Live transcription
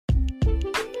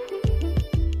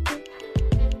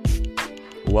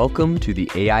Welcome to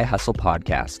the AI Hustle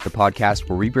Podcast, the podcast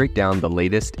where we break down the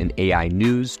latest in AI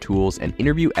news, tools, and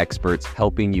interview experts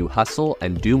helping you hustle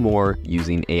and do more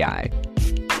using AI.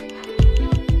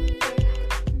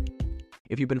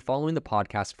 If you've been following the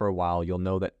podcast for a while, you'll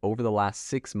know that over the last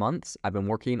 6 months, I've been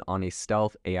working on a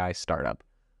stealth AI startup.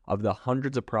 Of the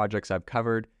hundreds of projects I've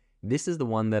covered, this is the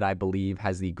one that I believe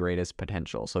has the greatest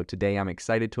potential. So today I'm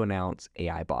excited to announce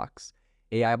AIBox.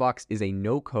 AIBox is a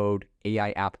no-code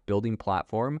AI app building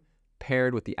platform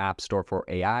paired with the App Store for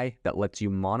AI that lets you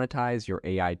monetize your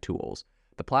AI tools.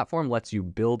 The platform lets you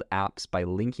build apps by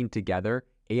linking together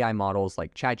AI models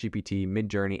like ChatGPT,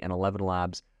 Midjourney, and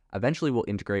ElevenLabs. Eventually will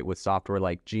integrate with software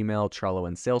like Gmail, Trello,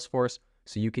 and Salesforce,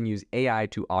 so you can use AI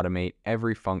to automate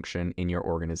every function in your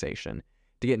organization.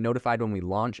 To get notified when we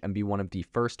launch and be one of the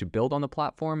first to build on the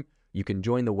platform, you can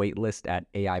join the waitlist at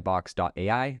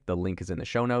aibox.ai. The link is in the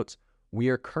show notes. We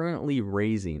are currently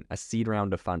raising a seed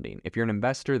round of funding. If you're an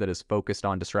investor that is focused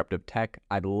on disruptive tech,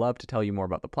 I'd love to tell you more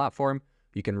about the platform.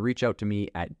 You can reach out to me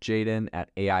at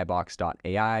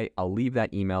jaden@aibox.ai. I'll leave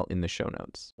that email in the show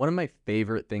notes. One of my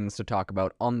favorite things to talk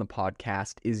about on the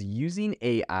podcast is using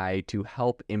AI to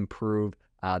help improve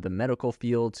the medical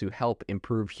field, to help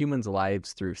improve humans'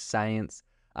 lives through science.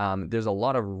 There's a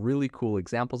lot of really cool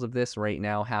examples of this right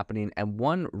now happening. And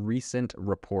one recent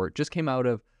report just came out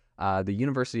of the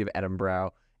University of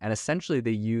Edinburgh, and essentially they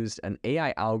used an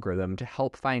AI algorithm to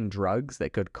help find drugs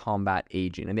that could combat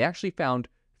aging. And they actually found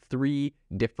 3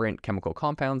 different chemical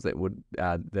compounds that would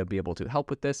they'll be able to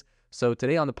help with this. So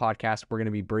today on the podcast, we're going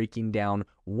to be breaking down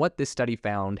what this study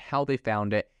found, how they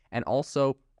found it, and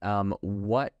also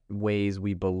what ways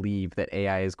we believe that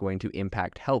AI is going to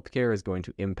impact healthcare, is going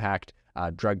to impact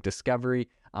drug discovery,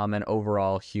 and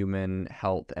overall human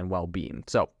health and well-being.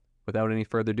 So without any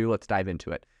further ado, let's dive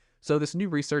into it. So this new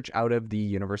research out of the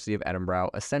University of Edinburgh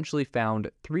essentially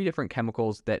found 3 different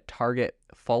chemicals that target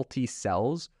faulty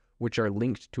cells, which are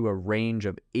linked to a range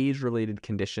of age-related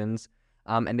conditions.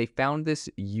 And they found this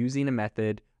using a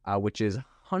method which is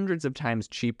hundreds of times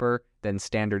cheaper than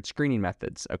standard screening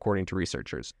methods, according to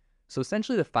researchers. So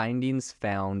essentially the findings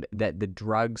found that the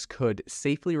drugs could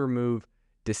safely remove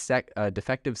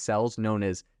defective cells known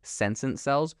as senescent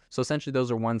cells. So essentially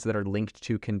those are ones that are linked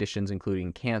to conditions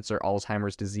including cancer,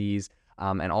 Alzheimer's disease,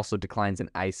 and also declines in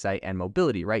eyesight and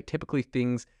mobility, right? Typically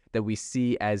things that we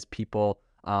see as people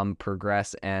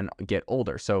progress and get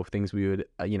older. So things we would,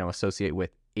 associate with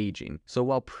aging. So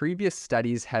while previous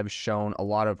studies have shown a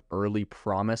lot of early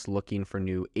promise looking for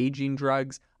new aging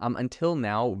drugs, until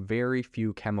now, very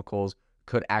few chemicals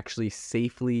could actually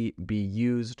safely be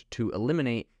used to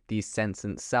eliminate these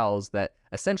senescent cells that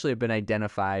essentially have been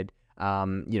identified,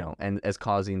 and as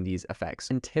causing these effects.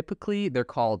 And typically they're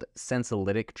called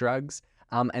senolytic drugs,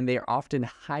 and they are often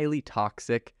highly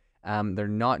toxic. They're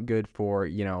not good for,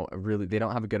 they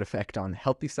don't have a good effect on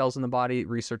healthy cells in the body,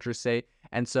 researchers say.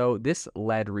 And so this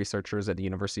led researchers at the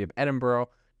University of Edinburgh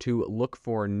to look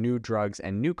for new drugs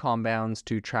and new compounds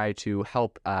to try to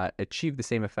help achieve the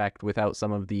same effect without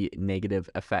some of the negative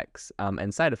effects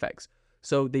and side effects.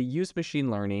 So they used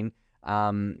machine learning,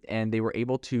 and they were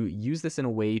able to use this in a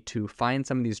way to find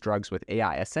some of these drugs with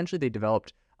AI. Essentially, they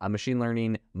developed a machine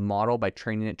learning model by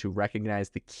training it to recognize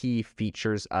the key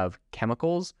features of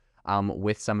chemicals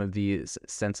with some of these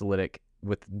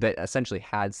that essentially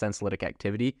had senolytic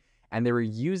activity. And they were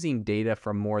using data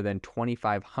from more than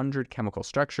 2,500 chemical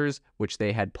structures, which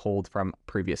they had pulled from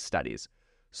previous studies.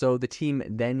 So the team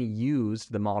then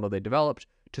used the model they developed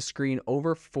to screen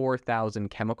over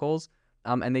 4,000 chemicals,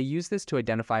 and they used this to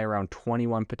identify around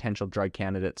 21 potential drug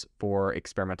candidates for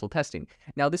experimental testing.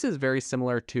 Now, this is very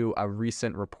similar to a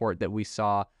recent report that we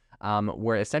saw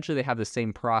where essentially they have the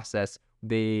same process.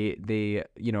 They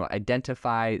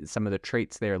identify some of the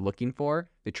traits they're looking for.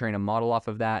 They train a model off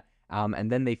of that,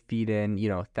 and then they feed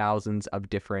in, thousands of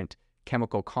different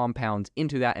chemical compounds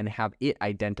into that and have it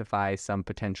identify some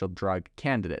potential drug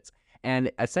candidates.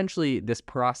 And essentially, this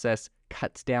process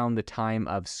cuts down the time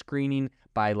of screening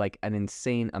by like an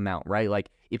insane amount, right?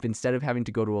 Like if instead of having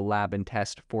to go to a lab and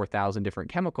test 4,000 different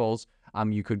chemicals,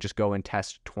 you could just go and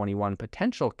test 21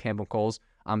 potential chemicals.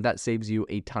 That saves you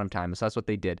a ton of time. So that's what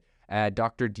they did.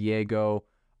 Dr. Diego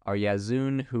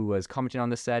Aryazun, who was commenting on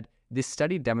this, said, "This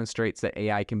study demonstrates that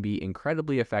AI can be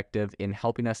incredibly effective in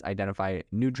helping us identify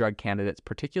new drug candidates,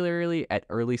 particularly at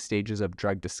early stages of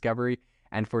drug discovery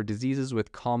and for diseases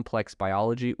with complex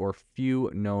biology or few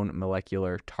known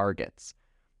molecular targets."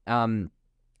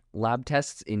 Lab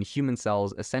tests in human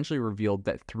cells essentially revealed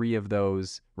that 3 of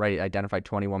those, identified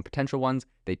 21 potential ones.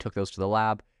 They took those to the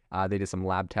lab. They did some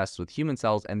lab tests with human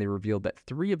cells, and they revealed that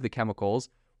 3 of the chemicals,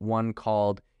 one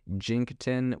called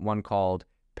ginketin, one called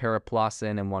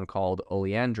paraplocin and one called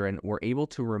oleandrin, were able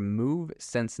to remove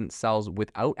senescent cells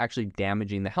without actually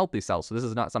damaging the healthy cells. So this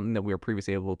is not something that we were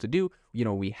previously able to do.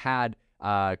 We had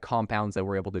compounds that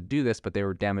were able to do this, but they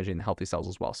were damaging the healthy cells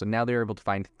as well. So now they're able to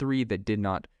find 3 that did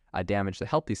not damage the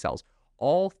healthy cells.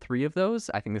 All 3 of those,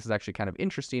 I think this is actually kind of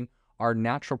interesting, are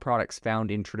natural products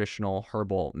found in traditional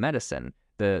herbal medicine.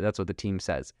 That's what the team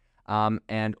says.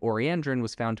 And oleandrin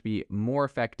was found to be more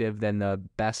effective than the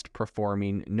best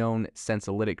performing known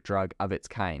sensolytic drug of its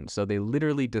kind. So they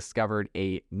literally discovered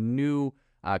a new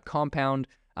compound.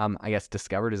 I guess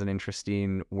discovered is an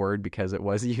interesting word because it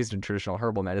was used in traditional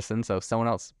herbal medicine. So someone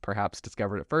else perhaps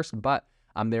discovered it first, but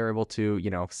they were able to,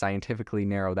 scientifically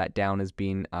narrow that down as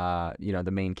being, the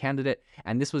main candidate.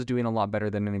 And this was doing a lot better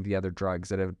than any of the other drugs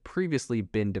that have previously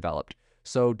been developed.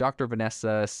 So Dr.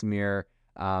 Vanessa Smear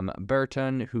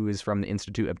Burton, who is from the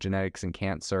Institute of Genetics and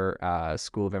Cancer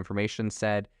School of Information,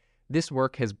 said, this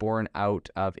work was born out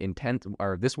of intensive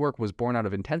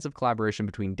collaboration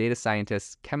between data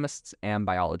scientists, chemists, and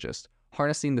biologists.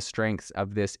 Harnessing the strengths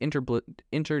of this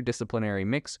interdisciplinary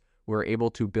mix, we're able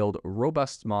to build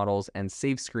robust models and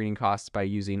save screening costs by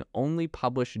using only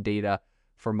published data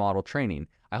for model training.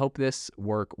 I hope this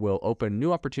work will open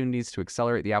new opportunities to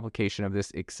accelerate the application of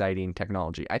this exciting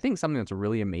technology. I think something that's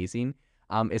really amazing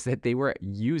is that they were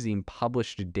using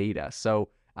published data. So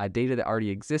data that already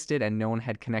existed, and no one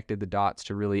had connected the dots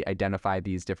to really identify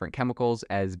these different chemicals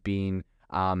as being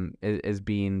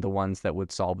the ones that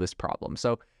would solve this problem.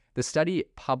 So the study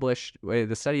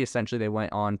essentially, they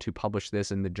went on to publish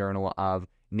this in the Journal of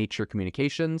Nature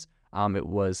Communications. It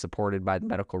was supported by the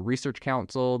Medical Research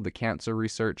Council, the Cancer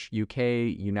Research UK,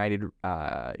 United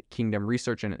Kingdom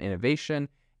Research and Innovation,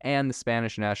 and the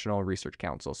Spanish National Research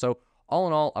Council. So all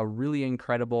in all, a really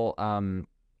incredible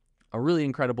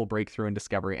breakthrough in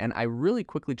discovery. And I really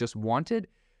quickly just wanted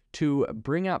to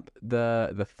bring up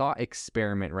the thought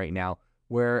experiment right now,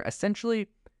 where essentially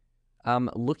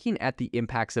looking at the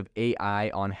impacts of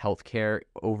AI on healthcare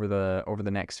over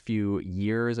the next few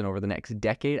years and over the next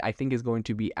decade, I think is going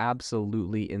to be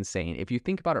absolutely insane. If you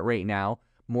think about it right now,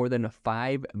 more than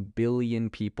 5 billion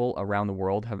people around the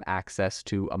world have access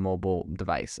to a mobile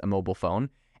device, a mobile phone.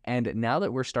 And now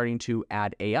that we're starting to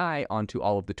add AI onto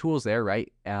all of the tools there,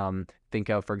 right? Think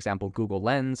of, for example, Google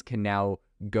Lens can now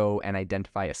go and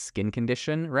identify a skin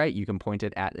condition, right? You can point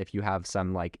it at if you have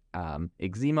some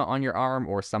eczema on your arm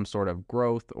or some sort of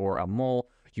growth or a mole.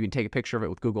 You can take a picture of it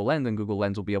with Google Lens, and Google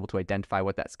Lens will be able to identify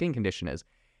what that skin condition is.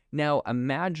 Now,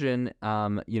 imagine,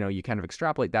 you kind of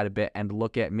extrapolate that a bit and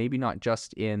look at maybe not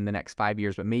just in the next 5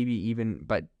 years,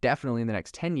 but definitely in the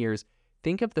next 10 years.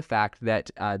 Think of the fact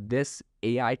that this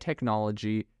AI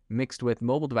technology mixed with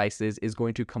mobile devices is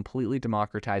going to completely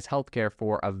democratize healthcare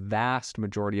for a vast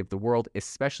majority of the world,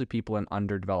 especially people in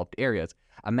underdeveloped areas.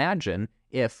 Imagine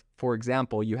if, for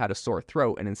example, you had a sore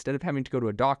throat, and instead of having to go to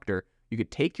a doctor, you could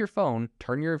take your phone,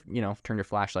 turn your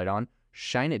flashlight on,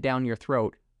 shine it down your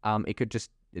throat. It could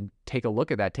just take a look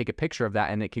at that, take a picture of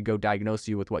that, and it could go diagnose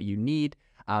you with what you need.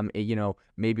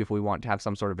 Maybe if we want to have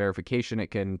some sort of verification,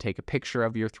 it can take a picture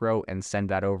of your throat and send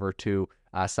that over to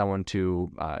someone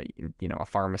a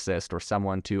pharmacist or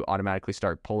someone to automatically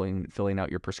start filling out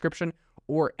your prescription,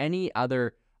 or any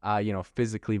other,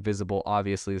 physically visible.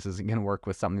 Obviously, this isn't going to work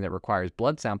with something that requires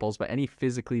blood samples, but any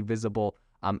physically visible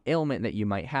ailment that you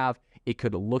might have, it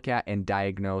could look at and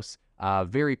diagnose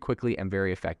very quickly and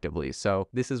very effectively. So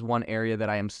this is one area that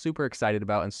I am super excited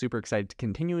about, and super excited to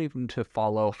continue to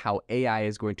follow how AI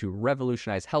is going to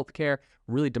revolutionize healthcare,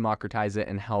 really democratize it,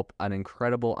 and help an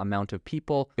incredible amount of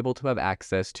people able to have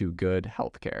access to good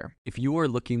healthcare. If you are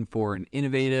looking for an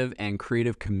innovative and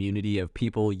creative community of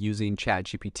people using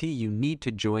ChatGPT, you need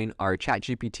to join our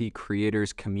ChatGPT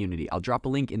creators community. I'll drop a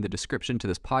link in the description to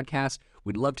this podcast.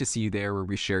 We'd love to see you there, where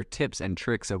we share tips and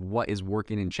tricks of what is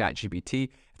working in ChatGPT.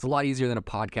 It's a lot easier than a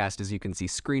podcast, as you can see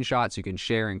screenshots, you can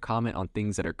share and comment on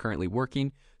things that are currently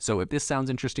working. So if this sounds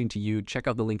interesting to you, check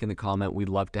out the link in the comment. We'd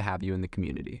love to have you in the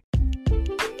community.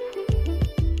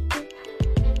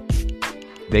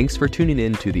 Thanks for tuning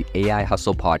in to the AI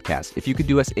Hustle podcast. If you could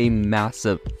do us a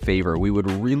massive favor, we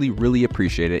would really, really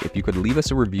appreciate it if you could leave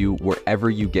us a review wherever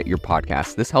you get your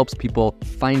podcasts. This helps people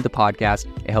find the podcast.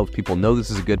 It helps people know this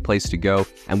is a good place to go.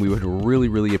 And we would really,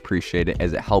 really appreciate it,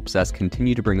 as it helps us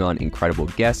continue to bring on incredible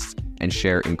guests and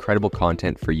share incredible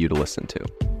content for you to listen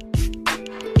to.